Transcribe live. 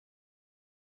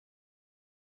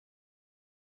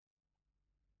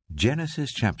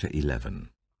Genesis chapter 11.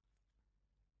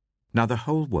 Now the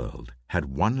whole world had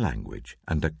one language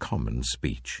and a common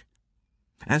speech.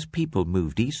 As people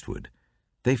moved eastward,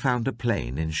 they found a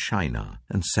plain in Shinar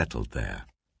and settled there.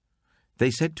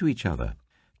 They said to each other,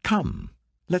 "Come,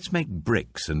 let's make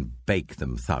bricks and bake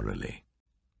them thoroughly."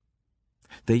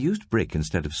 They used brick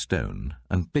instead of stone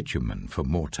and bitumen for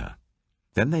mortar.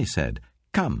 Then they said,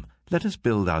 "Come, let us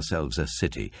build ourselves a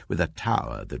city with a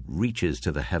tower that reaches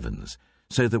to the heavens,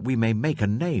 so that we may make a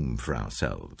name for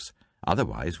ourselves.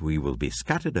 Otherwise we will be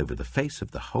scattered over the face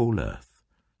of the whole earth."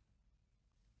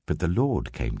 But the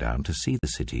Lord came down to see the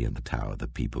city and the tower the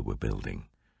people were building.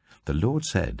 The Lord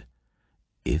said,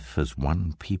 "If as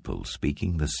one people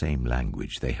speaking the same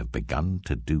language they have begun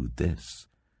to do this,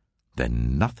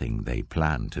 then nothing they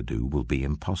plan to do will be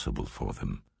impossible for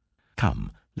them.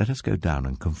 Come, let us go down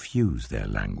and confuse their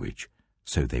language,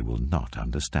 so they will not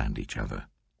understand each other."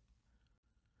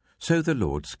 So the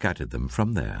Lord scattered them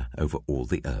from there over all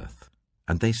the earth,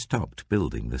 and they stopped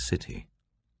building the city.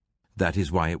 That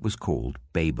is why it was called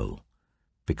Babel,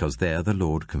 because there the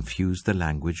Lord confused the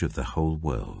language of the whole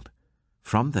world.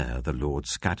 From there the Lord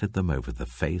scattered them over the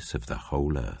face of the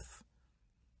whole earth.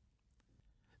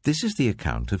 This is the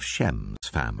account of Shem's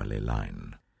family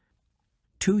line.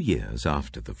 2 years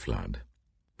after the flood,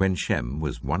 when Shem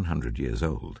was 100 years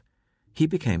old, he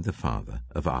became the father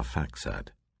of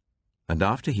Arphaxad. And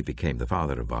after he became the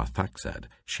father of Arphaxad,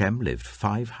 Shem lived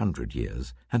 500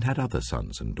 years and had other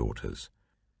sons and daughters.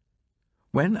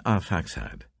 When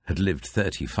Arphaxad had lived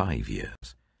 35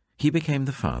 years, he became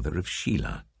the father of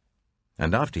Shelah.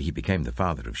 And after he became the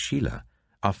father of Shelah,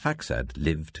 Arphaxad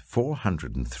lived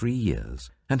 403 years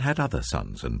and had other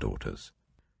sons and daughters.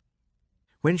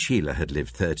 When Shelah had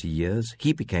lived 30 years,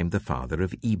 he became the father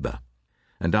of Eber.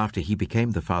 And after he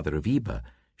became the father of Eber,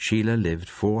 Shelah lived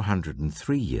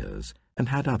 403 years and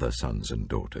had other sons and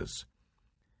daughters.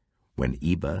 When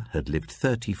Eber had lived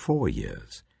 34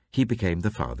 years, he became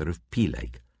the father of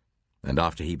Peleg. And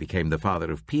after he became the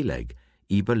father of Peleg,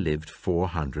 Eber lived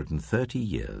 430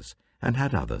 years and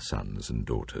had other sons and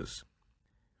daughters.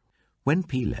 When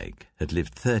Peleg had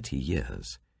lived 30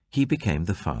 years, he became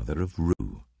the father of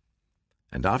Reu.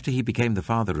 And after he became the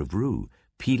father of Reu,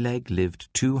 Peleg lived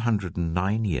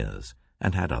 209 years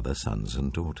and had other sons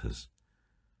and daughters.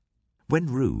 When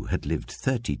Reu had lived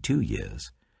 32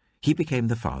 years, he became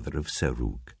the father of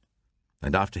Serug.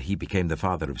 And after he became the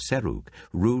father of Serug,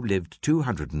 Reu lived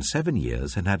 207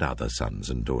 years and had other sons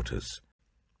and daughters.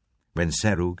 When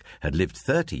Serug had lived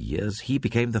 30 years, he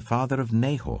became the father of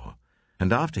Nahor.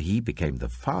 And after he became the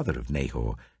father of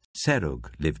Nahor,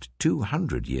 Serug lived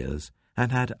 200 years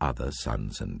and had other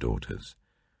sons and daughters.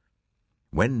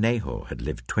 When Nahor had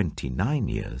lived 29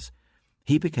 years,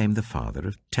 he became the father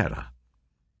of Terah.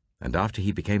 And after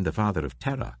he became the father of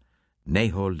Terah,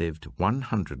 Nahor lived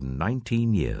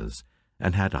 119 years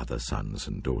and had other sons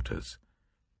and daughters.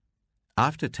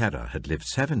 After Terah had lived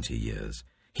 70 years,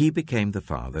 he became the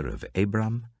father of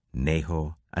Abram,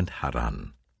 Nahor, and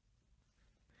Haran.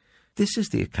 This is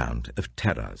the account of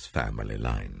Terah's family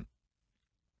line.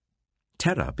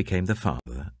 Terah became the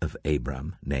father of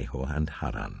Abram, Nahor, and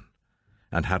Haran.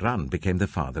 And Haran became the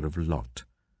father of Lot.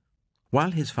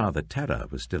 While his father Terah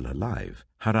was still alive,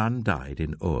 Haran died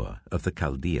in Ur of the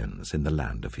Chaldeans in the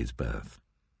land of his birth.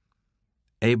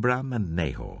 Abram and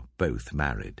Nahor both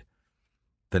married.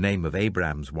 The name of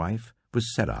Abram's wife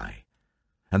was Sarai,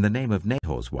 and the name of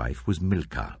Nahor's wife was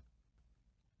Milcah.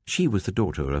 She was the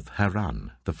daughter of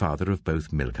Haran, the father of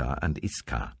both Milcah and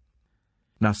Iscah.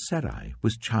 Now Sarai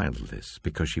was childless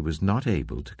because she was not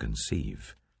able to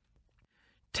conceive.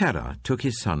 Terah took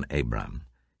his son Abram,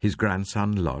 his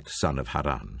grandson Lot, son of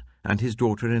Haran, and his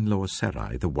daughter-in-law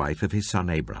Sarai, the wife of his son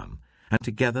Abram, and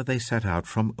together they set out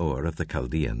from Ur of the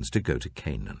Chaldeans to go to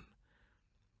Canaan.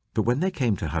 But when they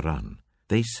came to Haran,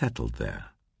 they settled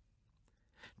there.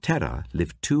 Terah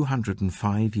lived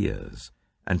 205 years,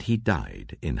 and he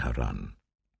died in Haran.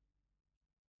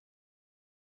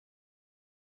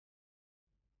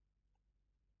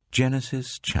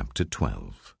 Genesis chapter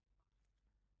 12.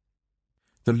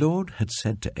 The Lord had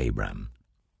said to Abram,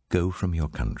 "Go from your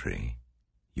country,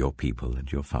 your people and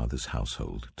your father's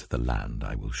household, to the land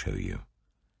I will show you.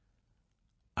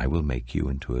 I will make you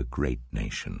into a great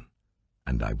nation,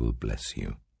 and I will bless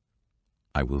you.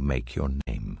 I will make your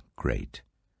name great,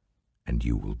 and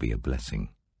you will be a blessing.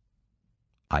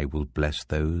 I will bless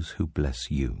those who bless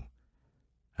you,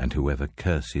 and whoever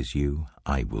curses you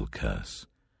I will curse,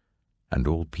 and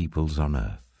all peoples on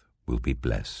earth will be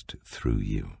blessed through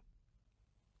you."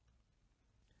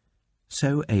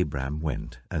 So Abram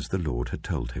went as the Lord had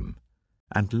told him,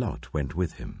 and Lot went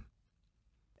with him.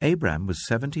 Abram was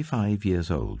 75 years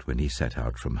old when he set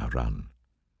out from Haran.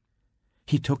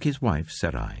 He took his wife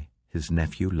Sarai, his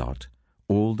nephew Lot,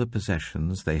 all the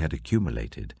possessions they had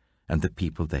accumulated, and the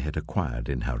people they had acquired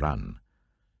in Haran,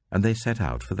 and they set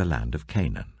out for the land of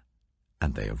Canaan,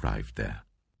 and they arrived there.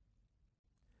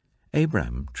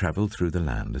 Abram travelled through the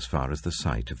land as far as the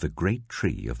site of the great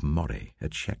tree of Moreh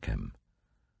at Shechem.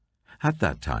 At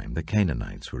that time the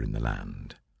Canaanites were in the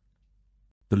land.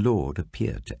 The Lord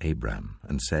appeared to Abram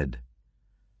and said,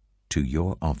 "To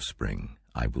your offspring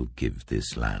I will give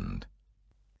this land."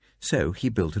 So he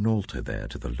built an altar there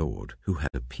to the Lord who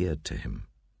had appeared to him.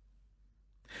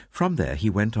 From there he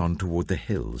went on toward the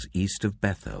hills east of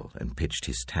Bethel and pitched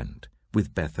his tent,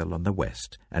 with Bethel on the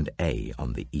west and Ai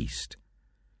on the east.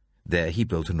 There he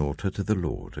built an altar to the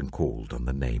Lord and called on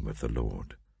the name of the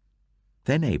Lord.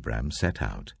 Then Abram set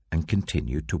out and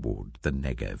continued toward the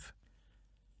Negev.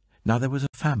 Now there was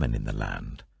a famine in the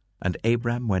land, and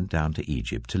Abram went down to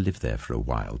Egypt to live there for a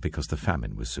while because the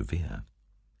famine was severe.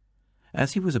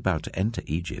 As he was about to enter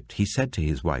Egypt, he said to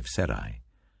his wife Sarai,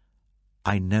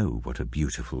 "I know what a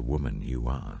beautiful woman you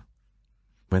are.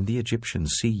 When the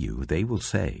Egyptians see you, they will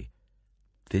say,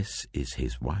 'This is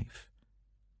his wife.'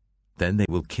 Then they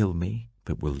will kill me,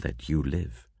 but will let you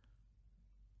live.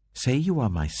 Say you are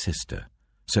my sister,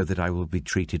 so that I will be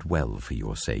treated well for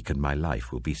your sake, and my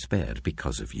life will be spared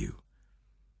because of you."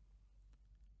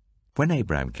 When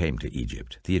Abram came to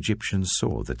Egypt, the Egyptians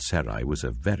saw that Sarai was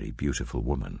a very beautiful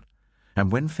woman. And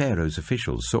when Pharaoh's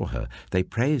officials saw her, they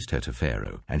praised her to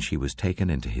Pharaoh, and she was taken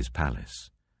into his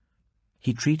palace.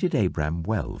 He treated Abram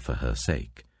well for her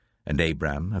sake, and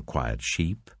Abram acquired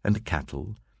sheep and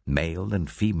cattle, male and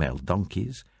female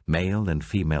donkeys, male and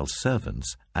female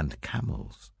servants, and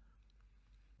camels.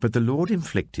 But the Lord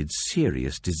inflicted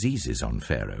serious diseases on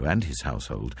Pharaoh and his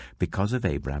household because of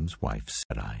Abram's wife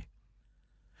Sarai.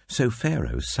 So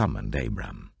Pharaoh summoned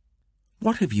Abram.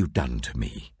 "What have you done to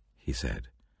me?" he said.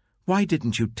 "Why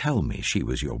didn't you tell me she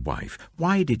was your wife?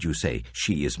 Why did you say,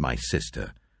 'She is my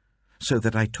sister,' so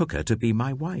that I took her to be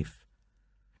my wife?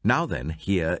 Now then,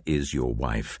 here is your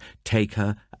wife. Take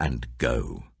her and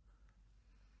go."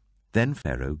 Then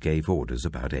Pharaoh gave orders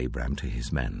about Abram to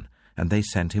his men, and they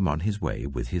sent him on his way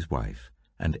with his wife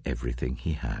and everything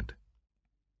he had.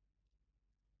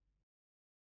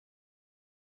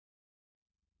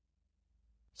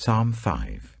 Psalm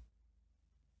 5.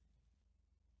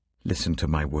 Listen to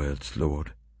my words,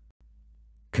 Lord.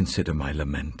 Consider my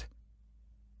lament.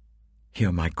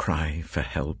 Hear my cry for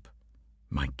help,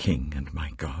 my King and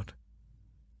my God.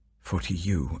 For to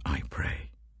you I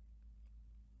pray.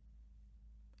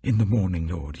 In the morning,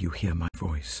 Lord, you hear my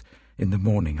voice. In the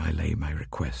morning I lay my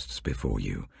requests before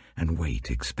you and wait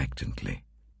expectantly.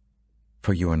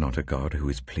 For you are not a God who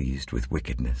is pleased with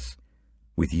wickedness.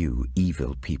 With you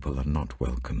evil people are not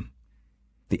welcome.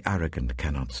 The arrogant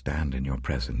cannot stand in your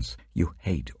presence. You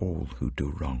hate all who do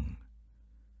wrong.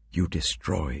 You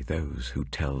destroy those who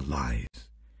tell lies.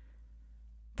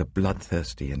 The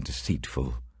bloodthirsty and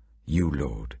deceitful, you,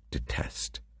 Lord,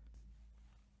 detest.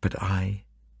 But I,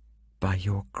 by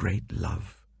your great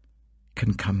love,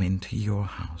 can come into your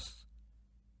house.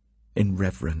 In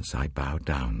reverence I bow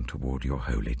down toward your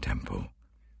holy temple.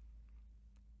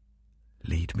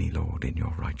 Lead me, Lord, in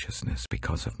your righteousness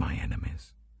because of my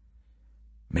enemies.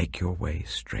 Make your way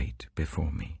straight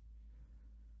before me.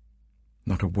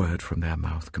 Not a word from their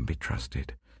mouth can be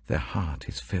trusted. Their heart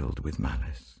is filled with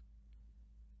malice.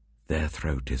 Their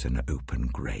throat is an open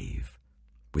grave.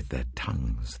 With their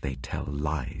tongues they tell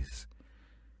lies.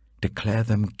 Declare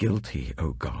them guilty,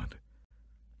 O God.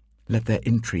 Let their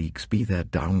intrigues be their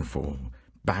downfall.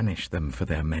 Banish them for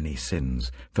their many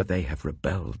sins, for they have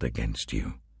rebelled against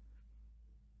you.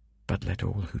 But let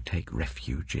all who take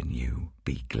refuge in you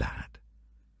be glad.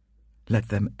 Let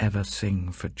them ever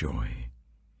sing for joy.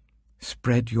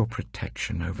 Spread your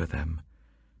protection over them,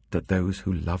 that those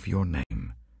who love your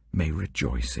name may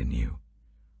rejoice in you.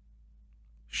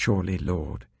 Surely,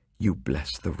 Lord, you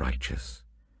bless the righteous.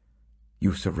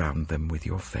 You surround them with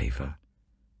your favor,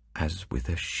 as with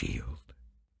a shield.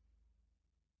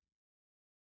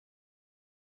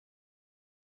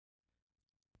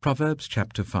 Proverbs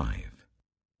chapter 5.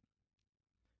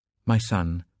 My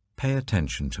son, pay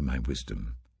attention to my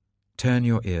wisdom. Turn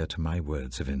your ear to my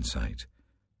words of insight,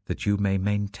 that you may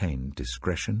maintain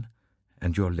discretion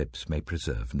and your lips may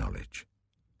preserve knowledge.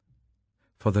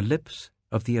 For the lips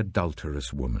of the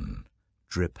adulterous woman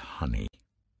drip honey,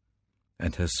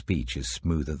 and her speech is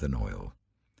smoother than oil.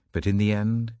 But in the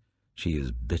end she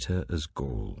is bitter as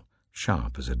gall,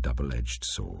 sharp as a double-edged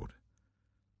sword.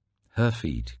 Her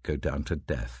feet go down to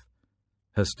death,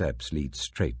 her steps lead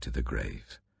straight to the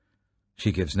grave.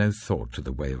 She gives no thought to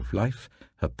the way of life.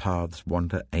 Her paths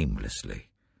wander aimlessly,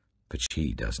 but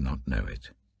she does not know it.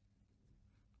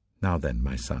 Now then,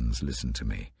 my sons, listen to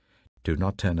me. Do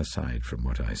not turn aside from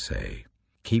what I say.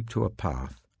 Keep to a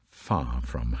path far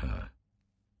from her.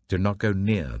 Do not go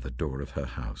near the door of her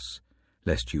house,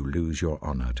 lest you lose your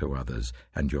honor to others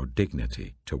and your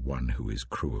dignity to one who is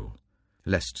cruel,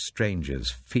 lest strangers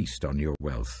feast on your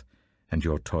wealth and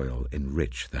your toil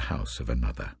enrich the house of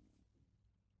another.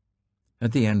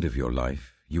 At the end of your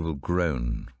life, you will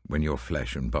groan when your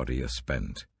flesh and body are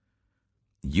spent.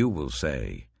 You will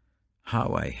say,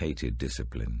 "How I hated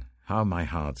discipline, how my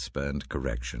heart spurned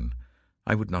correction.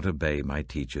 I would not obey my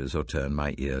teachers or turn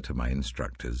my ear to my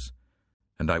instructors,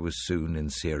 and I was soon in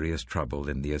serious trouble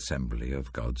in the assembly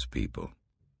of God's people."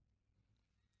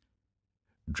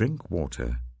 Drink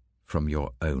water from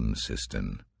your own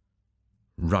cistern,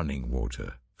 running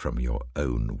water from your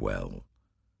own well.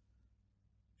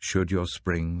 Should your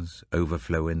springs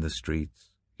overflow in the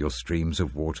streets, your streams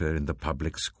of water in the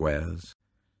public squares,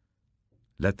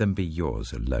 let them be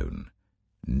yours alone,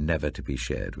 never to be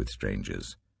shared with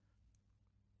strangers.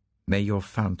 May your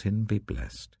fountain be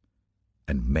blessed,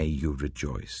 and may you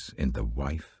rejoice in the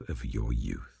wife of your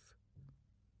youth.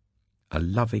 A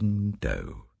loving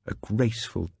doe, a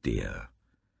graceful deer,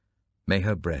 may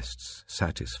her breasts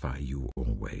satisfy you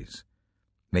always.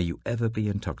 May you ever be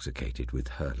intoxicated with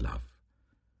her love.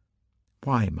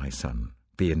 Why, my son,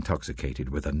 be intoxicated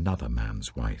with another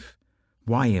man's wife?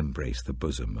 Why embrace the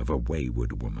bosom of a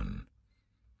wayward woman?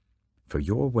 For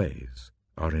your ways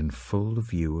are in full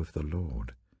view of the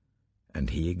Lord, and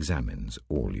he examines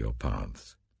all your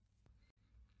paths.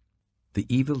 The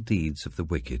evil deeds of the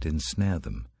wicked ensnare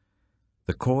them.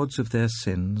 The cords of their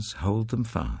sins hold them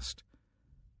fast.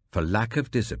 For lack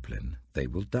of discipline they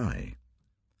will die,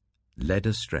 led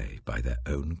astray by their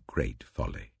own great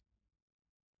folly.